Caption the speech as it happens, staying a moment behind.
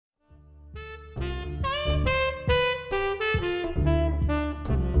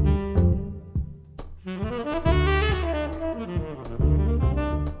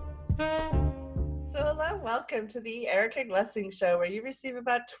welcome to the Erica Glessing Show, where you receive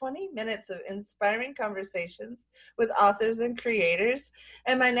about 20 minutes of inspiring conversations with authors and creators.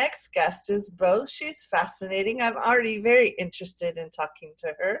 And my next guest is both. She's fascinating. I'm already very interested in talking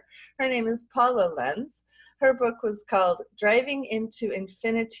to her. Her name is Paula Lenz. Her book was called Driving into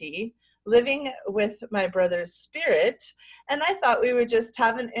Infinity, Living with My Brother's Spirit. And I thought we would just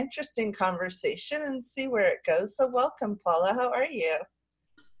have an interesting conversation and see where it goes. So welcome, Paula. How are you?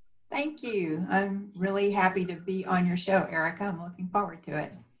 Thank you. I'm really happy to be on your show, Erica. I'm looking forward to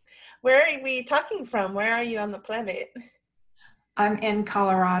it. Where are we talking from? Where are you on the planet? I'm in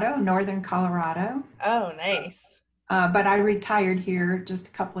Colorado, northern Colorado. Oh, nice. But I retired here just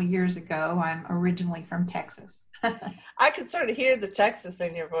a couple of years ago. I'm originally from Texas. I could sort of hear the Texas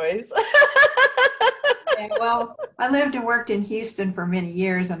in your voice. Yeah, well, I lived and worked in Houston for many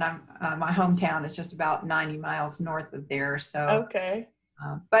years, and my hometown is just about 90 miles north of there. So, okay.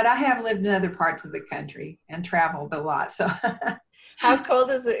 But I have lived in other parts of the country and traveled a lot. So, how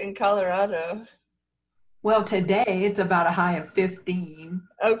cold is it in Colorado? Well, today it's about a high of 15.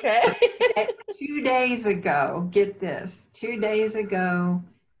 Okay. 2 days ago, get this, 2 days ago,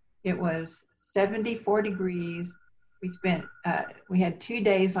 it was 74 degrees. We had 2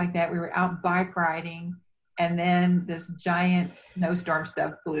 days like that. We were out bike riding, and then this giant snowstorm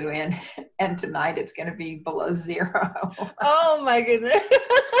stuff blew in, and tonight it's going to be below zero. Oh my goodness.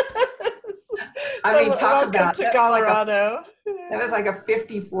 I mean, talk about to Colorado. That was like a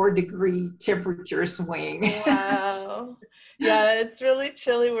 54-degree temperature swing. Wow. Yeah, it's really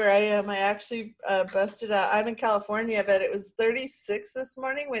chilly where I am. I actually busted out. I'm in California, but it was 36 this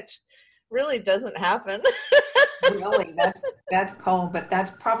morning, which really doesn't happen. Really, that's cold, but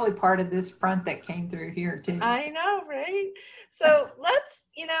that's probably part of this front that came through here too. I know, right? So let's,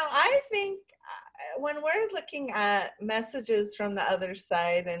 I think when we're looking at messages from the other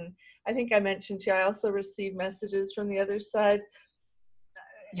side, and I think I mentioned to you, I also receive messages from the other side.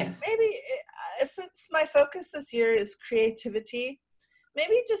 Yes. Maybe since my focus this year is creativity,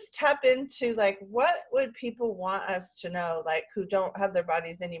 maybe just tap into like, what would people want us to know, like who don't have their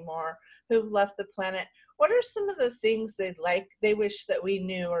bodies anymore, who've left the planet? What are some of the things they wish that we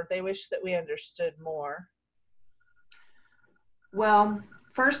knew, or they wish that we understood more? Well,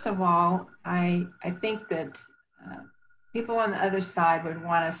 first of all, I think that people on the other side would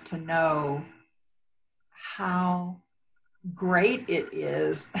want us to know how great it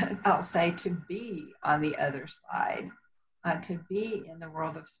is, I'll say, to be on the other side, to be in the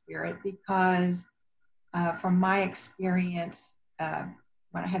world of spirit, because from my experience,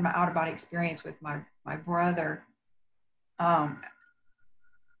 when I had my out-of-body experience with my brother,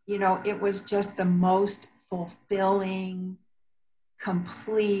 it was just the most fulfilling,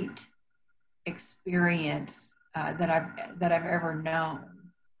 complete experience that I've ever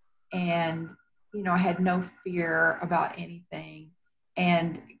known. And I had no fear about anything,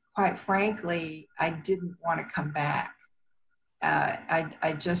 and quite frankly, I didn't want to come back. I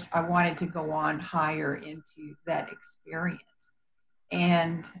wanted to go on higher into that experience.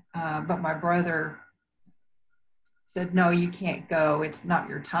 And but my brother said, no, you can't go. It's not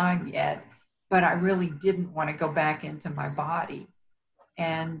your time yet. But I really didn't want to go back into my body.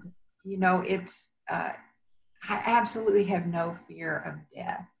 And, I absolutely have no fear of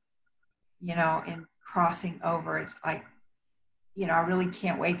death, and crossing over. It's like, I really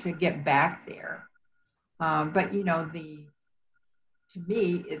can't wait to get back there. But, to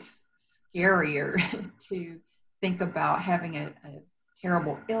me, it's scarier to think about having a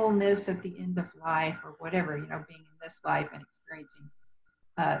terrible illness at the end of life, or whatever, being in this life and experiencing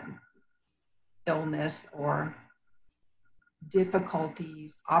illness or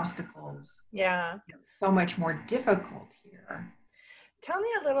difficulties, obstacles. Yeah. So much more difficult here. Tell me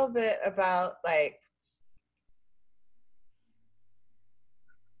a little bit about,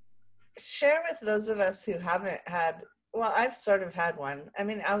 share with those of us who haven't had, well, I've sort of had one. I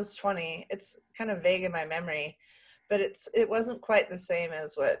mean, I was 20. It's kind of vague in my memory, but it wasn't quite the same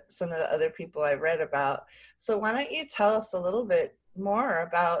as what some of the other people I read about. So why don't you tell us a little bit more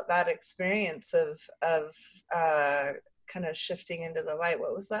about that experience of kind of shifting into the light?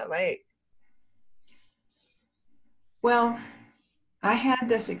 What was that like? Well, I had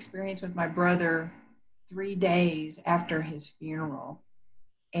this experience with my brother 3 days after his funeral.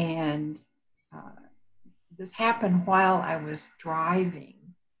 And this happened while I was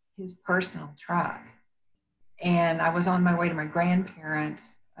driving his personal truck. And I was on my way to my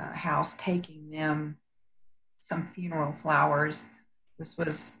grandparents' house, taking them some funeral flowers. This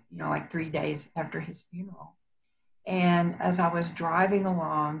was, like 3 days after his funeral. And as I was driving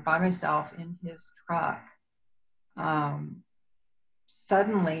along by myself in his truck,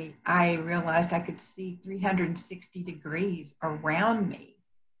 suddenly I realized I could see 360 degrees around me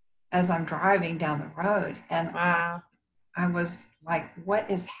as I'm driving down the road. And Wow. I was like,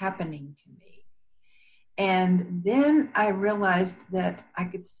 what is happening to me? And then I realized that I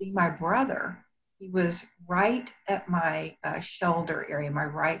could see my brother. He was right at my shoulder area, my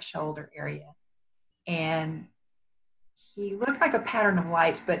right shoulder area. And he looked like a pattern of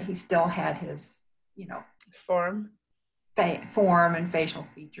lights, but he still had his, you know, Form. form and facial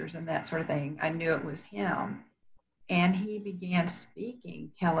features and that sort of thing. I knew it was him. And he began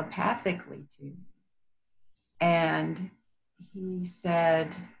speaking telepathically to me. And he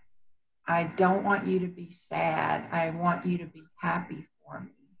said, I don't want you to be sad. I want you to be happy for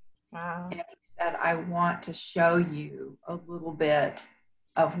me. Wow. And he said, I want to show you a little bit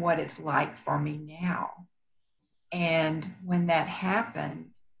of what it's like for me now. And when that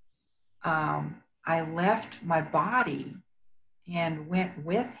happened, I left my body and went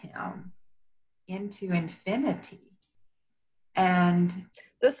with him into infinity. And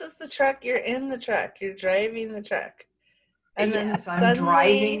This is the truck. You're in the truck. You're driving the truck. And then yes, I'm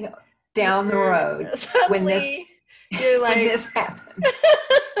driving down the road when this you're when like, this happened.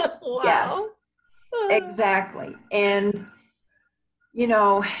 wow. Yes, exactly. And you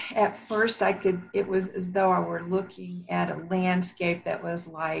know, at first it was as though I were looking at a landscape that was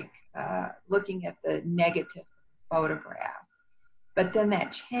like looking at the negative photograph. But then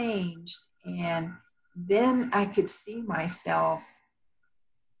that changed, and then I could see myself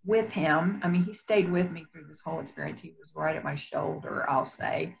with him. I mean, he stayed with me through this whole experience. He was right at my shoulder, I'll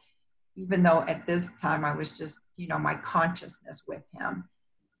say, even though at this time I was just, my consciousness with him.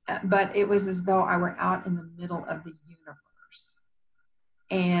 But it was as though I were out in the middle of the universe.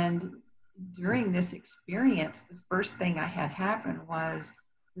 And during this experience, the first thing I had happen was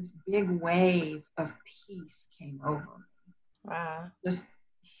this big wave of peace came over me. Wow. This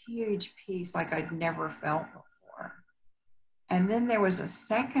huge peace like I'd never felt before. And then there was a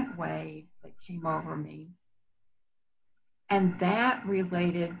second wave that came over me. And that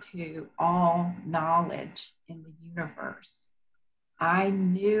related to all knowledge in the universe. I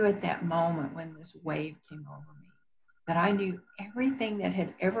knew at that moment when this wave came over me that I knew everything that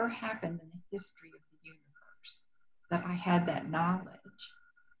had ever happened in the history of the universe, that I had that knowledge.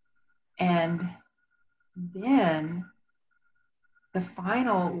 And then the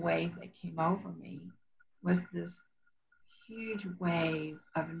final wave that came over me was this huge wave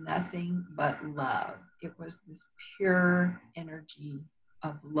of nothing but love. It was this pure energy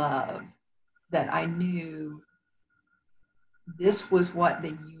of love that I knew this was what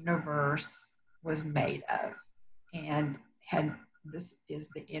the universe was made of, and this is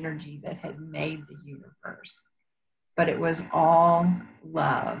the energy that had made the universe. But it was all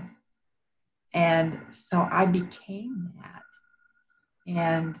love. And so I became that.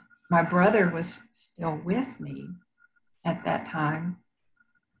 And my brother was still with me at that time.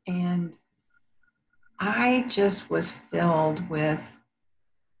 And I just was filled with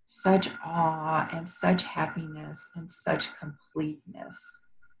such awe and such happiness and such completeness.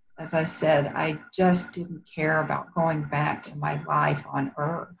 As I said, I just didn't care about going back to my life on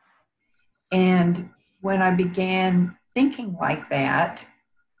earth. And when I began thinking like that,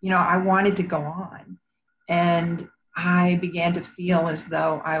 I wanted to go on. And I began to feel as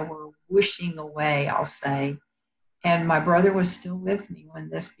though I were whooshing away, I'll say. And my brother was still with me when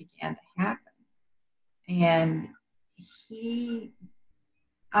this began to happen. And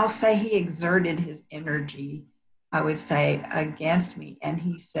I'll say he exerted his energy, I would say, against me. And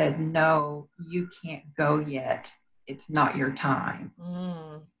he said, no, you can't go yet. It's not your time.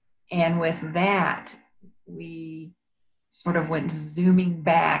 Mm. And with that, we sort of went zooming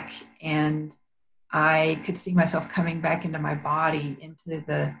back, and I could see myself coming back into my body, into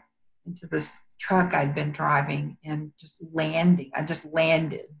this truck I'd been driving, and just landing. I just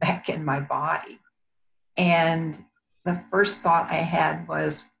landed back in my body. And the first thought I had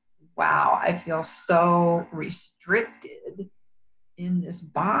was, wow, I feel so restricted in this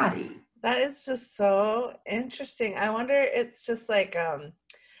body. That is just so interesting. I wonder, it's just like,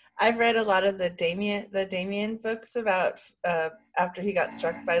 I've read a lot of the Damien books about after he got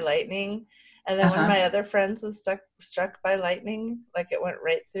struck by lightning. And then one of my other friends was struck by lightning, like it went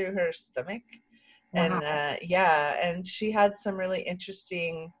right through her stomach. Wow. And and she had some really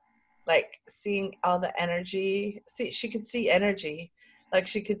interesting, like seeing all the energy. She could see energy, like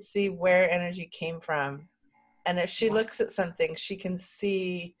she could see where energy came from. And if she looks at something, she can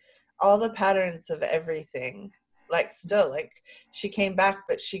see all the patterns of everything. Like still, like she came back,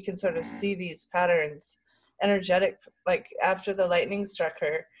 but she can sort of see these patterns, energetic. Like after the lightning struck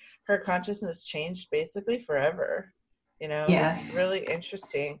her, her consciousness changed basically forever. It was Yes. really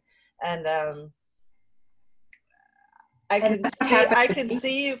interesting. And And that happened I to can me.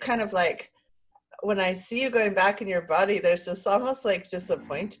 see you kind of like, when I see you going back in your body, there's just almost like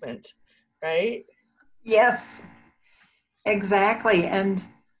disappointment, right? Yes, exactly. And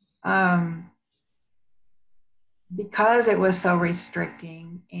um, because it was so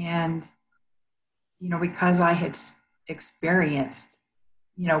restricting, and because I had experienced,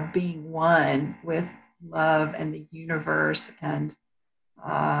 being one with love and the universe, and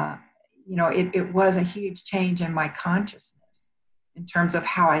uh, it was a huge change in my consciousness in terms of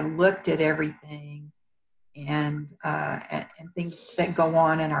how I looked at everything, and things that go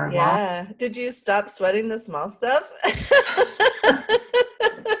on in our lives. Yeah. Did you stop sweating the small stuff?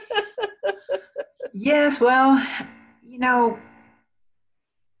 Yes, well, you know,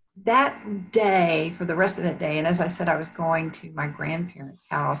 that day, for the rest of that day, and as I said, I was going to my grandparents'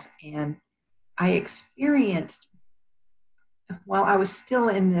 house, and I experienced, well, I was still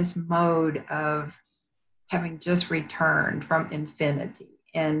in this mode of having just returned from infinity,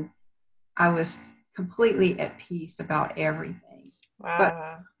 and I was completely at peace about everything. But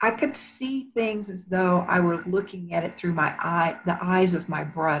Wow. I could see things as though I were looking at it through the eyes of my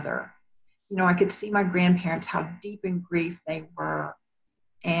brother. I could see my grandparents, how deep in grief they were,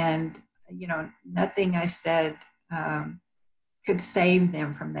 and nothing I said um, could save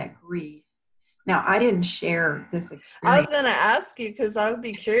them from that grief. Now, I didn't share this I was experience. gonna ask you because I would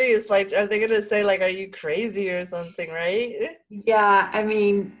be curious. Like, are they gonna say like, "Are you crazy" or something, right? Yeah, I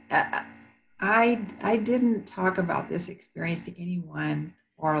mean, I didn't talk about this experience to anyone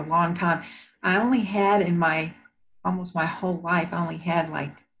for a long time. I only had in my almost my whole life, I only had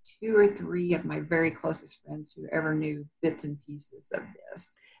like two or three of my very closest friends who ever knew bits and pieces of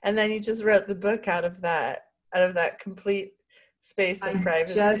this. And then you just wrote the book out of that complete space of I just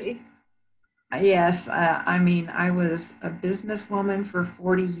privacy. Yes, I mean, I was a businesswoman for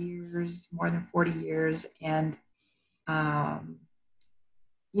 40 years, more than 40 years, and um,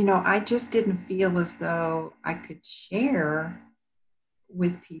 I just didn't feel as though I could share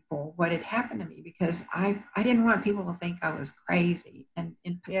with people what had happened to me, because I didn't want people to think I was crazy. And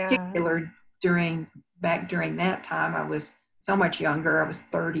in Yeah. particular, during that time, I was so much younger. I was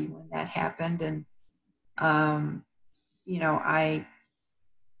 30 when that happened, and um, I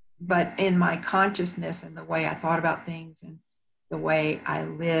but in my consciousness and the way I thought about things and the way I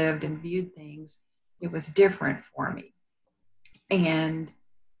lived and viewed things, it was different for me. And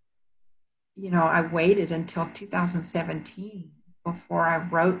I waited until 2017 before I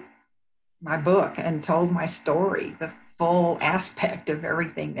wrote my book and told my story, the full aspect of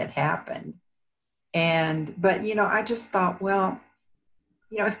everything that happened. But I just thought, well,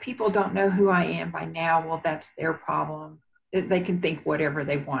 if people don't know who I am by now, well, that's their problem. They can think whatever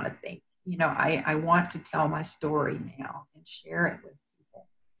they want to think. I want to tell my story now and share it with people,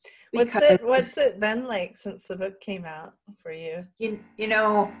 What's because it been like since the book came out for you? you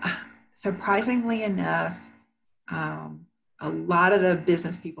know, surprisingly enough, um, a lot of the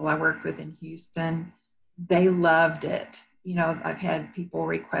business people I worked with in Houston, they loved it. I've had people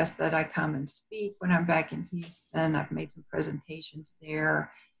request that I come and speak when I'm back in Houston. I've made some presentations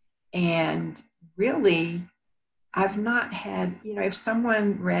there. And really, I've not had, if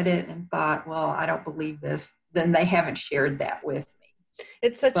someone read it and thought, well, I don't believe this, then they haven't shared that with me.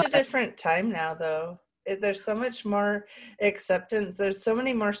 It's such a But different time now, though. There's so much more acceptance. There's so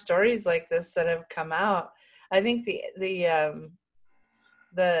many more stories like this that have come out. I think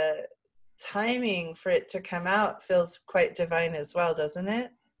the timing for it to come out feels quite divine as well, doesn't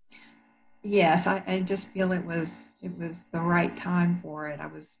it? yes, I just feel it was the right time for it. I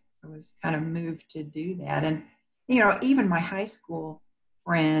was kind of moved to do that. And, even my high school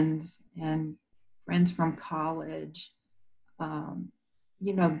friends and friends from college, um,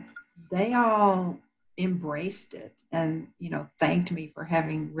 you know, they all embraced it and, thanked me for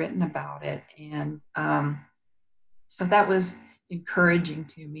having written about it. And so that was encouraging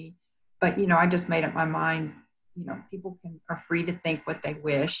to me. But, I just made up my mind, people are free to think what they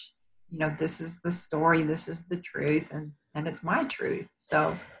wish. This is the story, this is the truth, and it's my truth.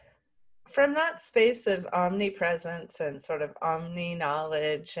 So From that space of omnipresence and sort of omni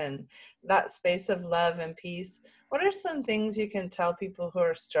knowledge and that space of love and peace, what are some things you can tell people who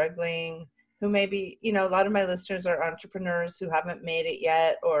are struggling, who maybe, a lot of my listeners are entrepreneurs who haven't made it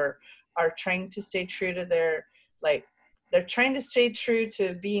yet, or are trying to stay true to their, like, they're trying to stay true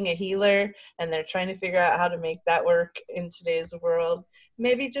to being a healer and they're trying to figure out how to make that work in today's world.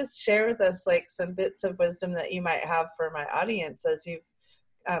 Maybe just share with us like some bits of wisdom that you might have for my audience as you've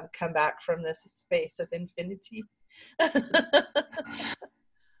come back from this space of infinity.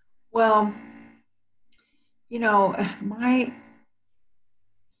 well, You know, my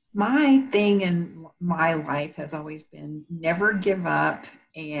thing in my life has always been never give up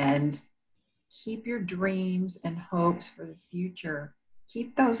and keep your dreams and hopes for the future,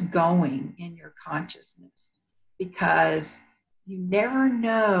 keep those going in your consciousness, because you never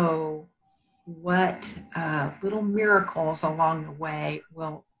know what little miracles along the way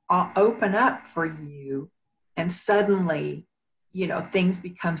will open up for you, and suddenly, things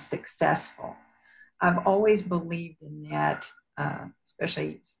become successful. I've always believed in that,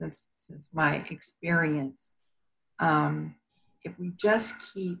 especially since my experience. Um, if we just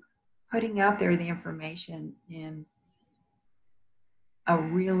keep putting out there the information in a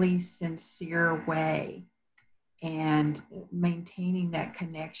really sincere way and maintaining that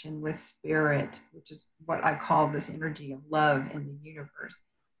connection with spirit, which is what I call this energy of love in the universe,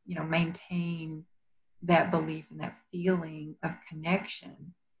 maintain that belief and that feeling of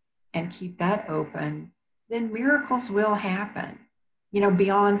connection and keep that open, then miracles will happen,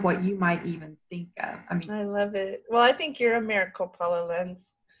 beyond what you might even think of. I mean, I love it. Well, I think you're a miracle, Paula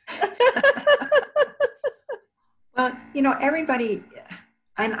Lenz. well, everybody,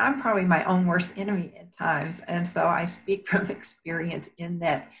 and I'm probably my own worst enemy at times. And so I speak from experience in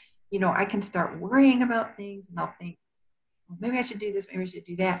that, I can start worrying about things and I'll think, well, maybe I should do this, maybe I should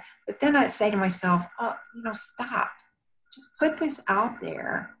do that. But then I say to myself, oh, stop. Just put this out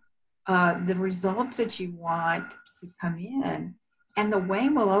there. The results that you want to come in, and the way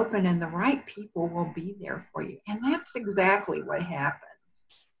will open and the right people will be there for you. And that's exactly what happens.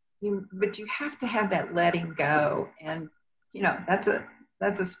 But you have to have that letting go. And, that's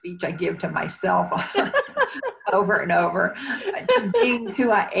a speech I give to myself over and over, just being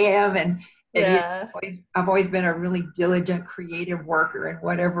who I am. And Yeah. I've always been a really diligent, creative worker in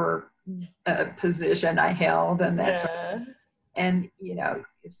whatever position I held. And that's Yeah. And,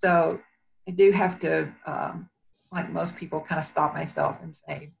 so I do have to, like most people, kind of stop myself and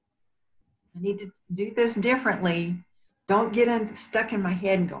say, I need to do this differently. Don't get stuck in my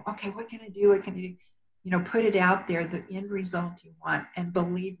head and go, okay, what can I do? What can I do? Put it out there, the end result you want. And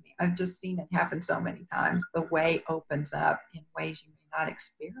believe me, I've just seen it happen so many times. The way opens up in ways you may not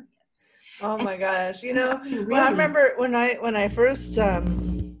experience. Oh my gosh. I mean, really, Well, I remember when I first,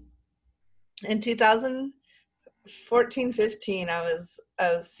 in 2014, 15, I was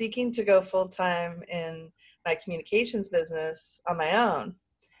seeking to go full time in my communications business on my own.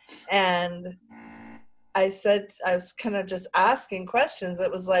 And I was kind of just asking questions.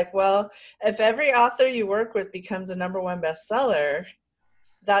 It was like, well, if every author you work with becomes a #1 bestseller,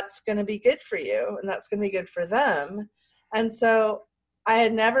 that's going to be good for you and that's going to be good for them. And so I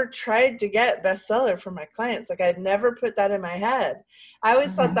had never tried to get bestseller for my clients. Like, I had never put that in my head. I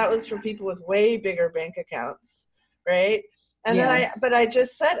always thought that was for people with way bigger bank accounts, right? And yes. but I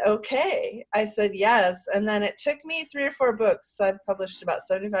just said, okay. I said yes. And then it took me 3 or 4 books. So I've published about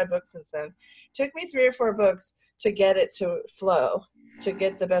 75 books since then. It took me 3 or 4 books to get it to flow, to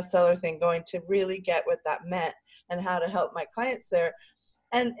get the bestseller thing going, to really get what that meant and how to help my clients there.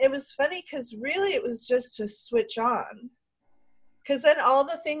 And it was funny because really it was just to switch on. Because then all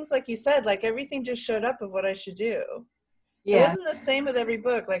the things, like you said, like everything just showed up of what I should do. It Yeah. wasn't the same with every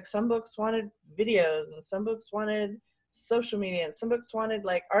book. Like, some books wanted videos and some books wanted social media and some books wanted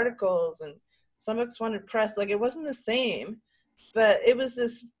like articles and some books wanted press. Like, it wasn't the same, but it was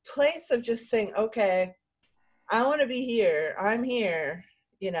this place of just saying, okay, I want to be here. I'm here,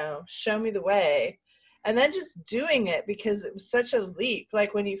 show me the way. And then just doing it, because it was such a leap.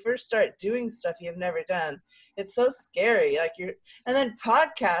 Like, when you first start doing stuff you've never done, it's so scary. And then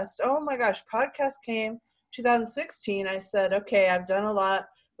podcast. Oh my gosh, podcast came 2016. I said, okay, I've done a lot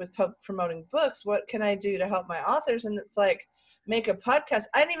with promoting books. What can I do to help my authors? And it's like, make a podcast.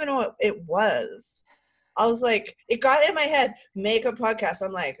 I didn't even know what it was. I was like, it got in my head, make a podcast.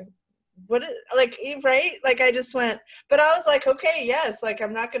 I'm like, what is, like, right? Like, I just went, but I was like, okay, yes, like,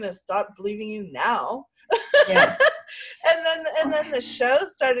 I'm not going to stop believing you now. Yeah. And then the show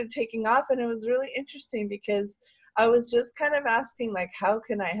started taking off, and it was really interesting because I was just kind of asking, like, how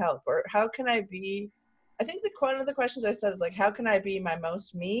can I help, or how can I be, I think one of the questions I said is like, how can I be my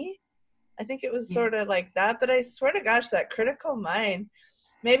most me? I think it was sort of like that. But I swear to gosh, that critical mind,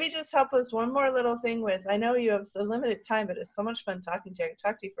 maybe just help us one more little thing with, I know you have a limited time, but it's so much fun talking to you. I can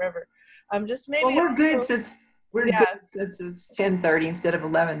talk to you forever. Just maybe Well, we're good also, since yeah. it's 10:30 instead of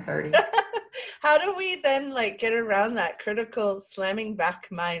 11:30. How do we then like get around that critical slamming back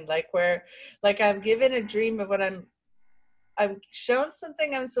mind, like where, like, I'm given a dream of what I'm shown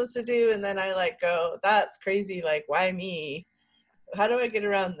something I'm supposed to do, and then I like go, that's crazy, like, why me? How do I get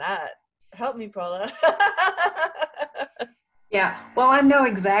around that? Help me, Paula. Yeah. Well, I know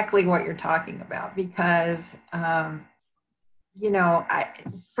exactly what you're talking about because,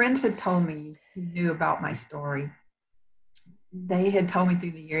 friends had told me who knew about my story. They had told me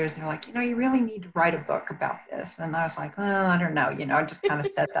through the years, they're like, you really need to write a book about this. And I was like, well, I don't know. I just kind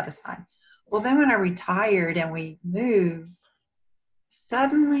of set that aside. Well, then when I retired and we moved,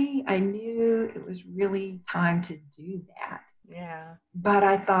 suddenly I knew it was really time to do that. Yeah. But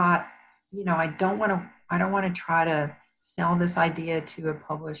I thought, I don't want to try to sell this idea to a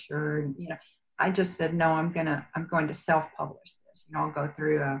publisher. I just said, no, I'm going to self-publish this. I'll go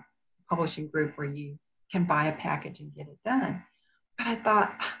through a publishing group where you can buy a package and get it done. But I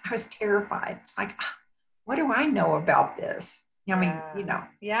thought, I was terrified. It's like, what do I know about this? I mean,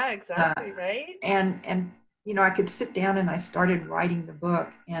 Yeah, uh, exactly, right? and I could sit down and I started writing the book,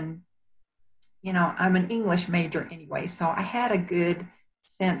 and I'm an English major anyway, so I had a good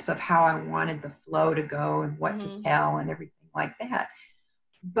sense of how I wanted the flow to go and what to Mm-hmm. tell and everything like that.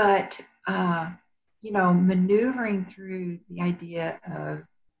 But maneuvering through the idea of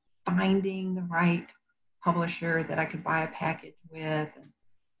finding the right publisher that I could buy a package with,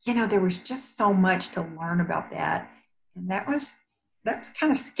 and there was just so much to learn about that, and that was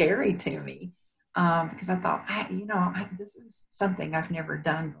kind of scary to me, because I thought, this is something I've never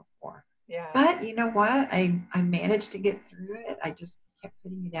done before. Yeah. But you know what? I managed to get through it. I just kept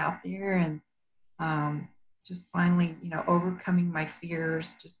putting it out there, and just finally, overcoming my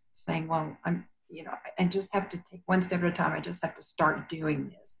fears, just saying, well, I just have to take one step at a time. I just have to start doing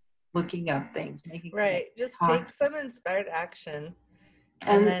this, looking up things, making Right. connections, Just talk. take some inspired action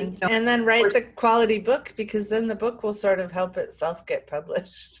and And, then of write course, the quality book, because then the book will sort of help itself get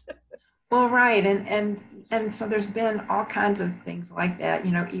published. well, right. And so there's been all kinds of things like that,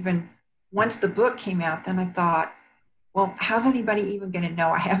 even once the book came out, then I thought, well, how's anybody even going to know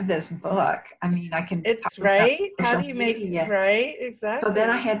I have this book? I mean, I can talk It's about right. How social do you make it media. right? So then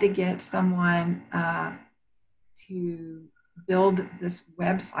I Exactly. had to get someone to build this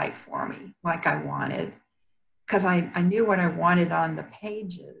website for me like I wanted, because I knew what I wanted on the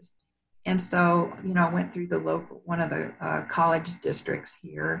pages. And so, I went through one of the college districts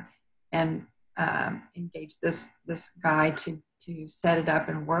here, and engaged this guy to set it up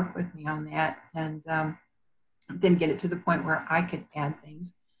and work with me on that, and then get it to the point where I could add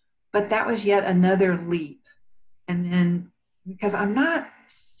things. But that was yet another leap. And then, because I'm not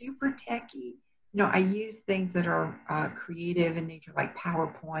super techy, I use things that are creative in nature, like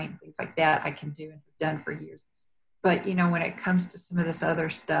PowerPoint, things like that. I can do and have done for years. But when it comes to some of this other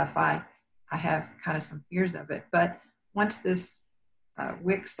stuff, I have kind of some fears of it. But once this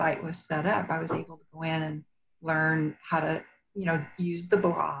Wix site was set up, I was able to go in and learn how to use the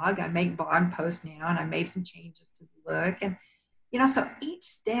blog. I make blog posts now, and I made some changes to the look. And so each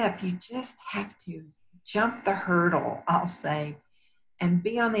step, you just have to jump the hurdle, I'll say, and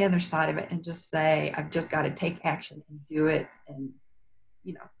be on the other side of it, and just say, I've just got to take action and do it, and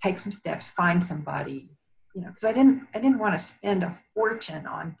take some steps, find somebody, because I didn't want to spend a fortune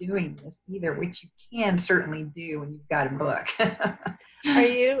on doing this either, which you can certainly do when you've got a book.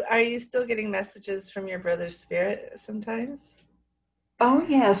 Are you still getting messages from your brother's spirit sometimes? Oh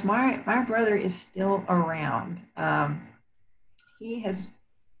yes, my brother is still around. He has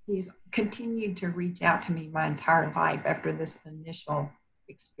he's continued to reach out to me my entire life after this initial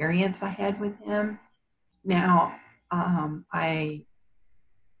experience I had with him. Now, I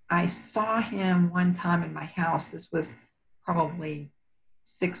saw him one time in my house. This was probably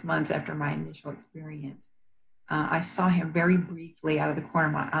 6 months after my initial experience. I saw him very briefly out of the corner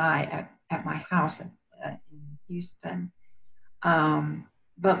of my eye at my house in Houston.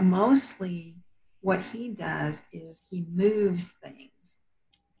 But mostly what he does is he moves things.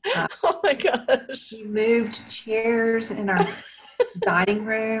 Oh my gosh. He moved chairs in our dining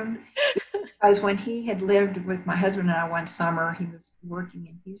room, because when he had lived with my husband and I one summer, he was working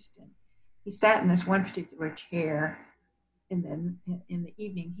in Houston. He sat in this one particular chair, and then in the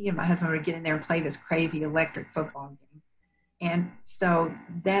evening, he and my husband would get in there and play this crazy electric football game. And so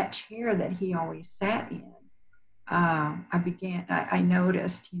that chair that he always sat in, I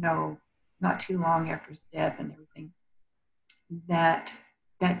noticed, not too long after his death and everything, that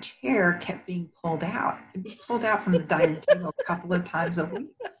that chair kept being pulled out. It'd be pulled out from the dining table a couple of times a week.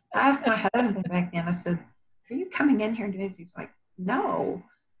 I asked my husband back then, I said, are you coming in here and doing this? He's like, no.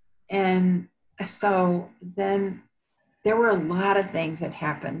 And so then there were a lot of things that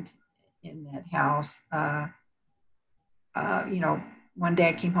happened in that house. One day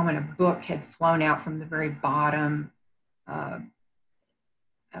I came home and a book had flown out from the very bottom uh,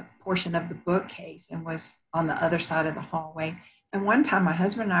 portion of the bookcase and was on the other side of the hallway. And one time my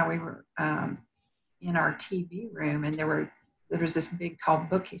husband and I, we were in our TV room, and there were there was this big tall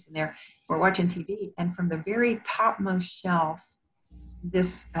bookcase in there. We're watching TV, and from the very topmost shelf,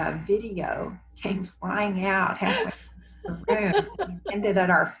 this video came flying out halfway through the room and ended at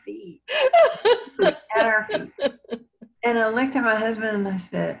our feet, at our feet. And I looked at my husband and I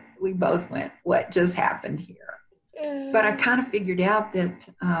said, we both went, what just happened here? But I kind of figured out that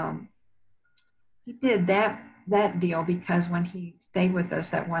he did that deal because when he stayed with us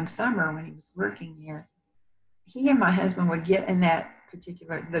that one summer when he was working there, he and my husband would get in that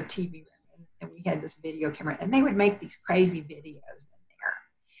particular, the TV room, and we had this video camera, and they would make these crazy videos in there.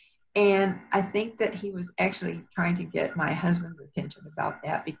 And I think that he was actually trying to get my husband's attention about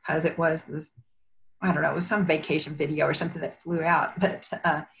that because it was this, I don't know, it was some vacation video or something that flew out. But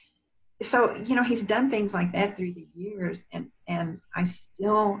so, you know, he's done things like that through the years, and I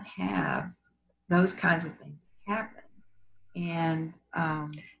still have those kinds of things happen. And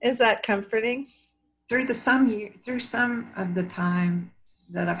is that comforting? Through some of the time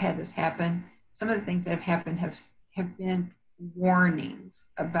that I've had this happen, some of the things that have happened have been warnings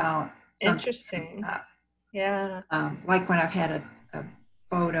about something. Interesting. Yeah. Like when I've had a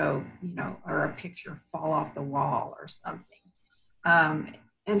photo, you know, or a picture fall off the wall or something.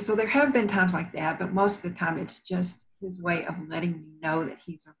 And so there have been times like that, but most of the time it's just his way of letting me know that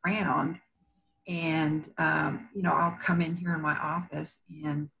he's around. And, you know, I'll come in here in my office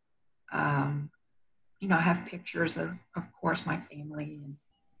and, you know, I have pictures of course, my family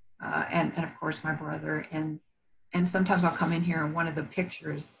and of course my brother. And sometimes I'll come in here and one of the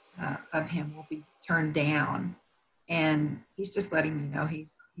pictures of him will be turned down, and he's just letting me know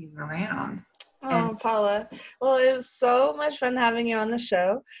he's around. Oh, Paula. Well, it was so much fun having you on the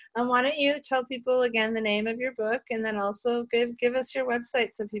show. Why don't you tell people again the name of your book, and then also give us your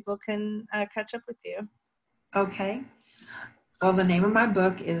website so people can catch up with you. Okay. Well, the name of my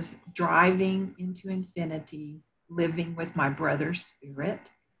book is Driving into Infinity, Living with My Brother's Spirit.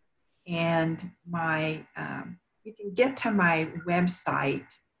 And you can get to my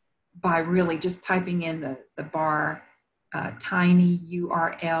website by really just typing in the bar tinyurl.com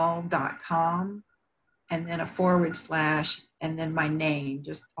and then a / and then my name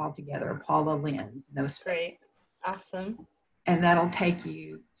just all together, Paula Lenz, no space. Great. Awesome. And that'll take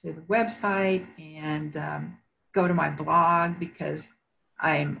you to the website and go to my blog because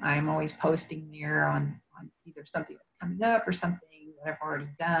I'm always posting there on either something that's coming up or something that I've already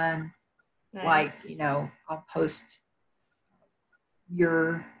done. Nice. Like, you know, I'll post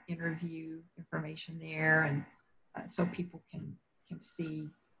your interview information there, and so people can see,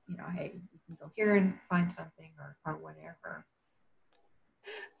 you know, hey, you can go here and find something or whatever.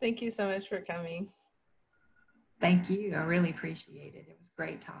 Thank you so much for coming. Thank you. I really appreciate it. It was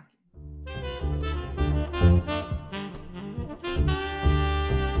great talking.